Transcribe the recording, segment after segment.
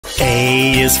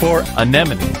A is for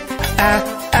Anemone.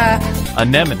 A.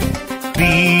 Anemone.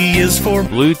 B is for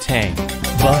Blue Tang.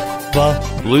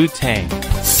 B. Blue Tang.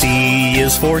 C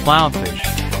is for Clownfish.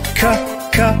 C.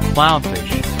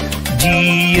 Clownfish.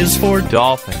 D is for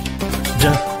Dolphin.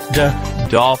 D.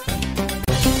 Dolphin.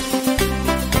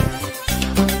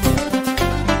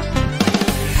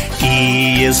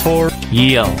 E is for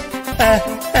Eel.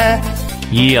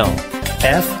 Eel.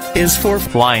 F is for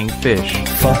Flying fish.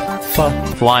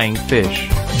 Flying fish.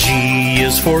 G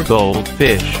is for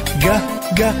Goldfish. G.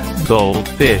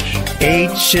 Goldfish.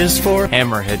 H is for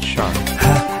Hammerhead shark.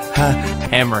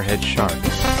 Hammerhead shark.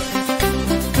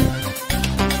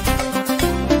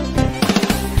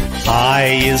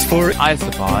 I is for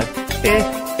Isopod.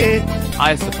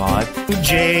 Isopod.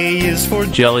 J is for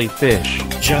Jellyfish.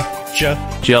 J.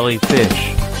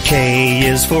 Jellyfish. K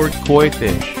is for Koi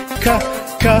fish. K.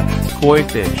 Koi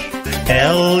fish.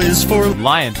 L is for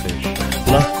Lionfish.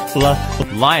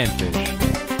 Lionfish.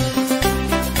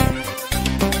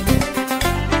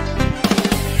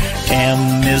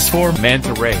 M is for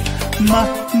Manta ray.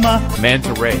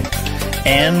 Manta ray.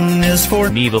 N is for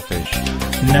Needlefish.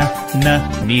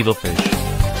 Needlefish.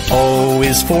 Needlefish. O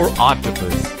is for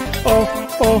Octopus.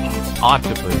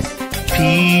 Octopus.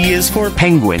 P is for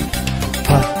Penguin.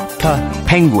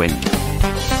 Penguin.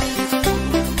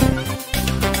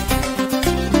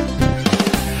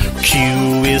 Q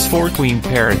is for Queen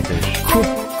parrotfish.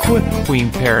 Queen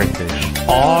parrotfish.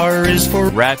 R is for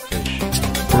Ratfish.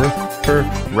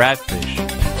 Ratfish.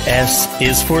 S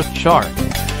is for Shark.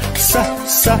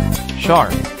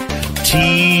 Shark.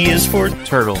 T is for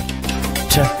Turtle.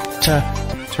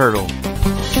 Turtle.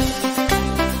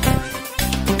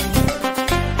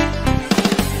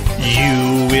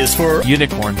 U is for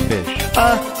Unicorn fish.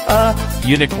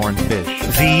 Unicorn fish.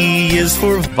 V is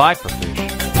for Viperfish.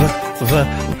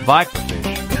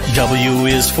 Viperfish. W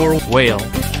is for Whale.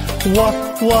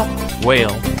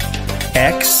 Whale.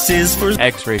 X is for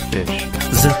X-ray fish.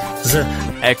 Z.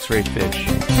 X-ray fish.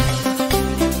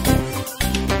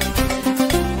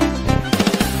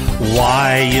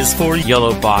 Y is for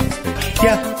Yellow boxfish.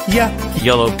 yeah.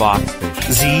 Yellow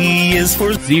boxfish. Z is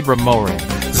for Zebra moray.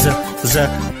 Z.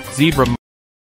 Zebra